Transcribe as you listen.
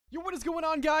Yo, what is going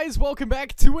on, guys? Welcome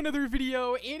back to another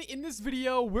video, and in this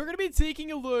video, we're going to be taking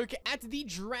a look at the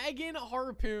Dragon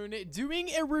Harpoon, doing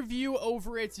a review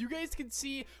over it. You guys can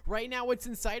see right now it's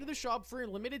inside of the shop for a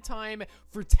limited time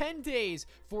for 10 days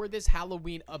for this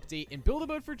Halloween update and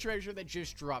Build-A-Boat for Treasure that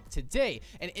just dropped today.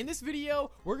 And in this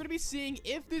video, we're going to be seeing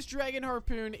if this Dragon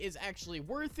Harpoon is actually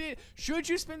worth it. Should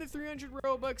you spend the 300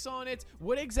 Robux on it?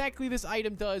 What exactly this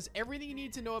item does, everything you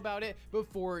need to know about it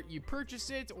before you purchase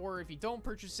it, or if you don't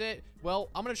purchase it.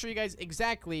 Well, I'm going to show you guys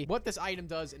exactly what this item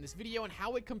does in this video and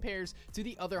how it compares to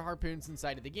the other harpoons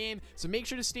inside of the game. So make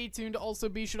sure to stay tuned. Also,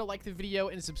 be sure to like the video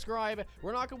and subscribe.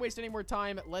 We're not going to waste any more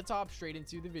time. Let's hop straight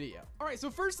into the video. All right,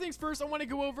 so first things first, I want to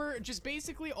go over just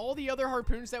basically all the other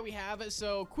harpoons that we have.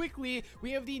 So quickly, we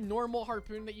have the normal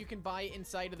harpoon that you can buy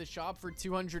inside of the shop for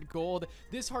 200 gold.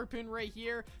 This harpoon right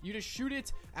here, you just shoot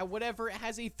it at whatever. It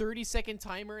has a 30-second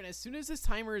timer, and as soon as this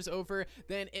timer is over,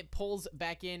 then it pulls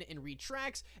back in and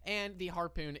retracts, and the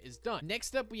harpoon is done.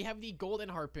 Next up, we have the golden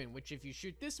harpoon, which if you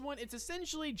shoot this one, it's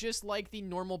essentially just like the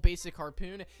normal basic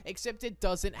harpoon, except it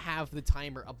doesn't have the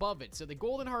timer above it. So the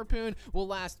golden harpoon will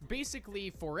last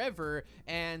basically forever,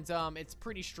 and it's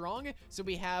pretty strong. So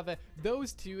we have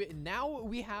those two. Now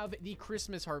we have the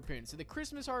Christmas harpoon. So the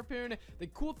Christmas harpoon, the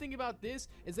cool thing about this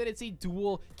is that it's a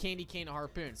dual candy cane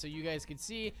harpoon. So you guys can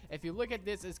see, if you look at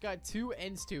this, it's got two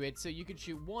ends to it. So you can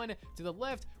shoot one to the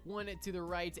left, one to the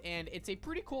right, and it's a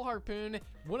pretty cool harpoon,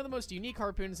 one of the most unique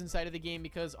harpoons inside of the game,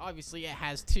 because obviously it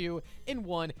has two in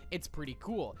one. It's pretty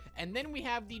cool. And then we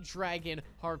have the dragon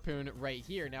harpoon right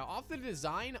here. Now, off the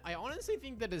design, I honestly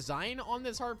think the design on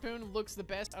this harpoon looks the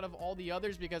best out of all the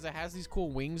others because it has these cool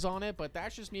wings on it, but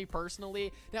that's just me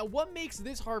personally. Now, what makes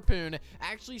this harpoon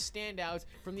actually stand out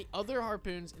from the other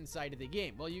harpoons inside of the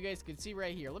game? Well, you guys can see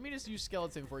right here. Let me just use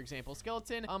Skeleton, for example.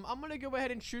 Skeleton, I'm gonna go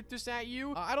ahead and shoot this at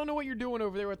you. I don't know what you're doing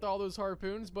over there with all those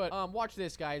harpoons, but watch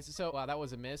this, guys. So wow, that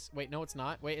was a miss. Wait, no, it's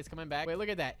not. Wait, it's coming back. Wait, look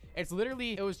at that. It's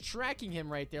literally, it was tracking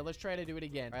him right there. Let's try to do it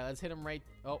again. All right, let's hit him right.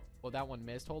 Oh, well, that one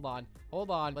missed. Hold on.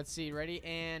 Let's see. Ready?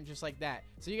 And just like that.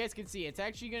 So you guys can see it's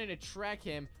actually going to track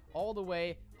him all the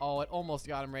way. Oh, it almost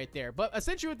got him right there. But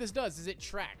essentially what this does is it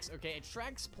tracks, okay? It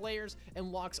tracks players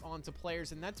and locks onto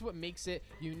players, and that's what makes it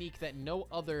unique that no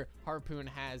other harpoon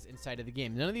has inside of the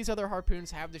game. None of these other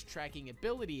harpoons have this tracking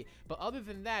ability, but other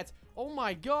than that, oh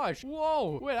my gosh,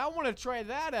 whoa, wait, I want to try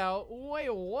that out.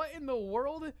 Wait, what in the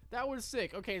world? That was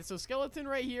sick. Okay, so Skeleton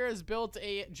right here has built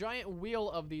a giant wheel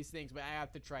of these things, but I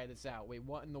have to try this out. Wait,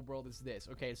 what in the world is this?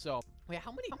 Okay, so wait,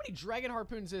 how many dragon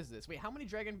harpoons is this? Wait, how many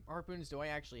dragon harpoons do I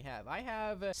actually have? I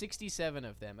have 67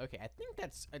 of them. Okay, I think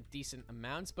that's a decent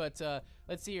amount, but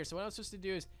let's see here. So what I'm supposed to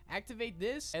do is activate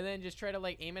this and then just try to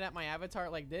like aim it at my avatar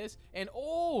like this, and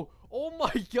oh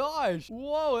my gosh,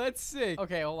 whoa, that's sick.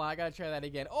 Okay, hold on, I gotta try that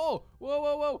again. Oh,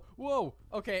 whoa.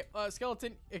 Okay,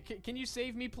 Skeleton, can you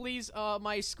save me, please?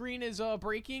 My screen is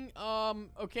breaking.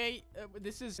 Okay,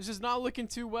 this is not looking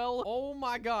too well. Oh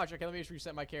my gosh. Okay, let me just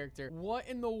reset my character. What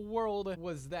in the world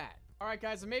was that? All right,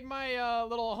 guys, I made my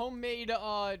little homemade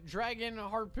dragon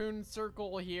harpoon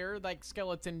circle here like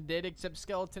Skeleton did, except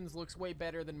Skeleton's looks way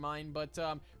better than mine. But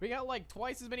we got like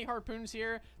twice as many harpoons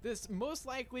here. This most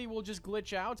likely will just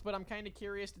glitch out, but I'm kind of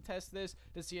curious to test this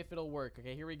to see if it'll work.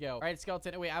 Okay, here we go. All right,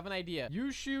 Skeleton, wait, I have an idea.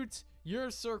 You shoot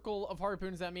your circle of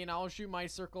harpoons at me, and I'll shoot my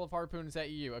circle of harpoons at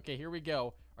you. Okay, here we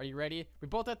go. Are you ready? We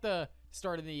both at the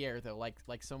start in the air, though,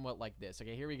 like somewhat like this.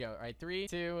 Okay, here we go. All right, 3,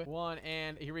 2, 1,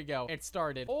 and here we go. It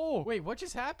started. Oh, wait, what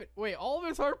just happened? Wait, all of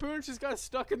his harpoons just got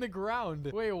stuck in the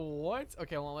ground. Wait, what?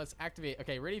 Okay, well, let's activate.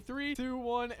 Okay, ready? 3, 2,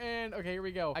 1, and okay, here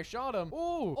we go. I shot him.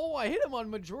 Oh, I hit him on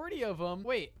majority of them.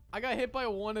 Wait, I got hit by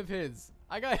one of his.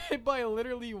 I got hit by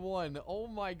literally one. Oh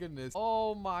my goodness.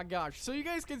 Oh my gosh. So you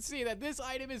guys can see that this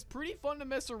item is pretty fun to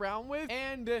mess around with.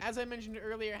 And as I mentioned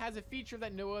earlier, it has a feature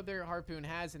that no other harpoon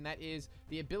has, and that is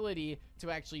the ability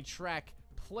to actually track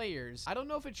players. I don't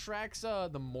know if it tracks the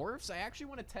morphs. I actually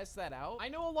want to test that out. I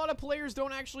know a lot of players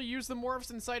don't actually use the morphs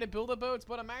inside of Build-A-Boats,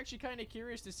 but I'm actually kind of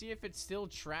curious to see if it still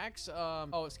tracks.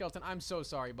 Oh, Skeleton, I'm so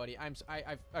sorry, buddy.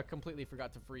 I completely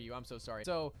forgot to free you. I'm so sorry.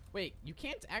 So wait, you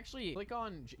can't actually click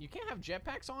on, you can't have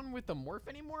jetpacks on with the morph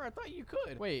anymore? I thought you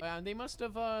could. Wait, they must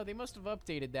have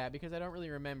updated that because I don't really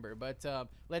remember. But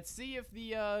let's see if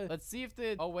the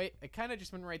oh wait, it kind of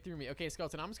just went right through me. Okay,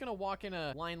 Skeleton, I'm just gonna walk in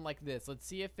a line like this. Let's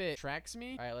see if it tracks me.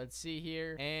 me. All right, let's see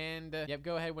here. And yep,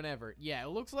 go ahead whenever. Yeah, it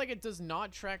looks like it does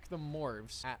not track the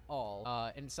morphs at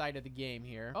all inside of the game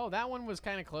here. Oh, that one was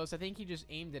kind of close. I think he just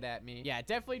aimed it at me. Yeah, it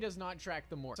definitely does not track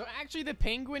the morphs. So actually the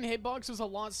penguin hitbox was a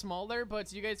lot smaller,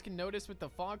 but you guys can notice with the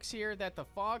fox here that the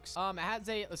fox has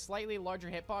a slightly larger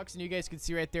hitbox, and you guys can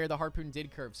see right there the harpoon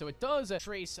did curve. So it does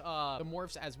trace the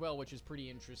morphs as well, which is pretty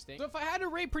interesting. So if I had to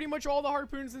rate pretty much all the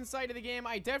harpoons inside of the game,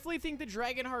 I definitely think the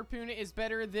dragon harpoon is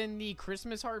better than the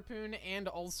Christmas harpoon and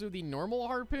also the normal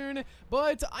harpoon,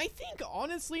 but I think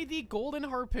honestly the golden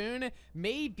harpoon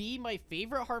may be my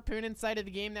favorite harpoon inside of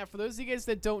the game. Now for those of you guys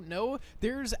that don't know,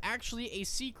 there's actually a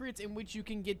secret in which you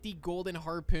can get the golden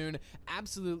harpoon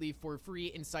absolutely for free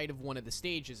inside of one of the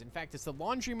stages. In fact, it's the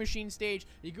laundry machine stage.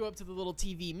 You go up to the little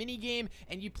TV mini game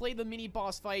and you play the mini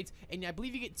boss fights, and I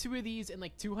believe you get 2 of these and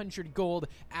like 200 gold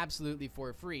absolutely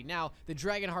for free. Now the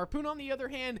dragon harpoon on the other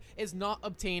hand is not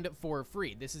obtained for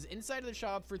free. This is inside of the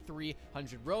shop for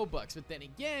 300 Robux, but then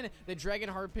again the dragon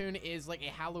harpoon is like a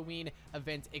Halloween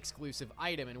event exclusive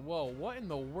item. And whoa, what in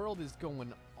the world is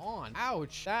going on?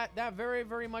 Ouch, that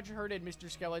very much hurted, Mr.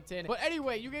 Skeleton. But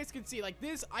anyway, you guys can see like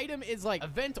this item is like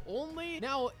event only.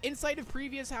 Now inside of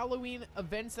previous Halloween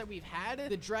events that we've had,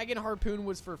 the dragon harpoon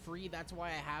was for free. That's why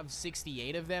I have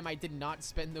 68 of them. I did not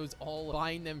spend those all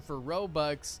buying them for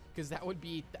Robux, because that would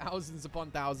be thousands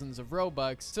upon thousands of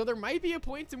Robux. So there might be a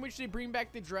point in which they bring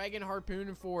back the dragon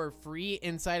harpoon for free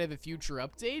inside of a future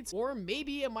update, or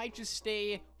maybe it might just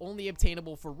stay only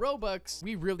obtainable for Robux.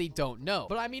 We really don't know.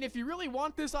 But I mean, if you really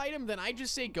want this item, then I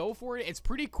just say go for it. It's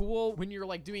pretty cool when you're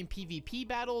like doing PvP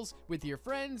battles with your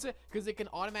friends, because it can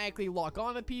automatically lock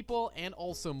on to people and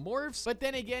also morphs. But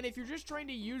then again, if you're just trying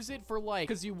to use it for like,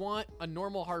 because you want a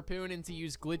normal harpoon and to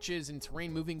use glitches and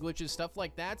terrain moving glitches, stuff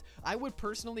like that, I would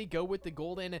personally go with the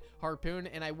golden harpoon,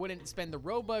 and I wouldn't spend the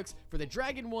Robux for the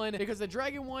dragon one, because the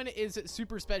dragon one is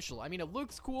super special. I mean, it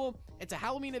looks cool. It's a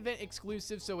Halloween event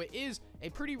exclusive, so it is a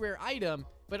pretty rare item,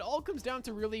 but it all comes down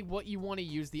to really what you want to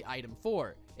use the item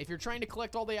for. If you're trying to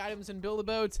collect all the items and build a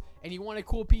boat and you want a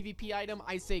cool PvP item,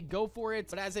 I say go for it.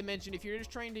 But as I mentioned, if you're just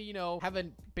trying to, you know, have a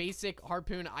basic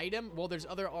harpoon item, well, there's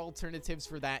other alternatives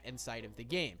for that inside of the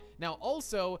game. Now,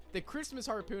 also, the Christmas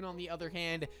harpoon, on the other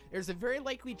hand, there's a very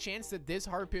likely chance that this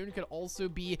harpoon could also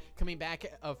be coming back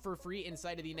for free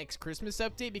inside of the next Christmas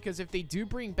update, because if they do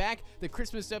bring back the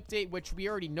Christmas update, which we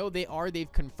already know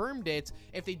they've confirmed it,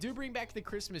 if they do bring back the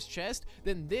Christmas chest,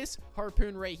 then this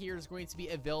harpoon right here is going to be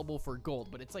available for gold.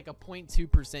 But it's like a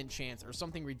 0.2% chance or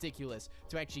something ridiculous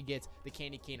to actually get the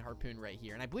candy cane harpoon right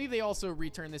here. And I believe they also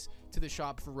return this to the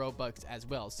shop for Robux as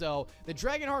well. So the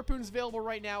dragon harpoon is available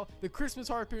right now. The Christmas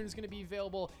harpoon is going to be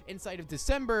available inside of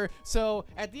December. So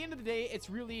at the end of the day, it's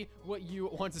really what you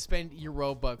want to spend your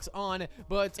Robux on.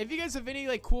 But if you guys have any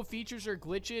like cool features or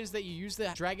glitches that you use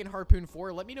the dragon harpoon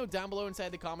for, let me know down below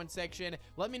inside the comment section.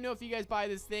 Let me know if you guys buy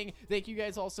this thing. Thank you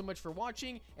guys all so much for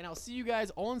watching, and I'll see you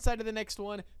guys all inside of the next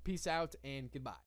one. Peace out and goodbye.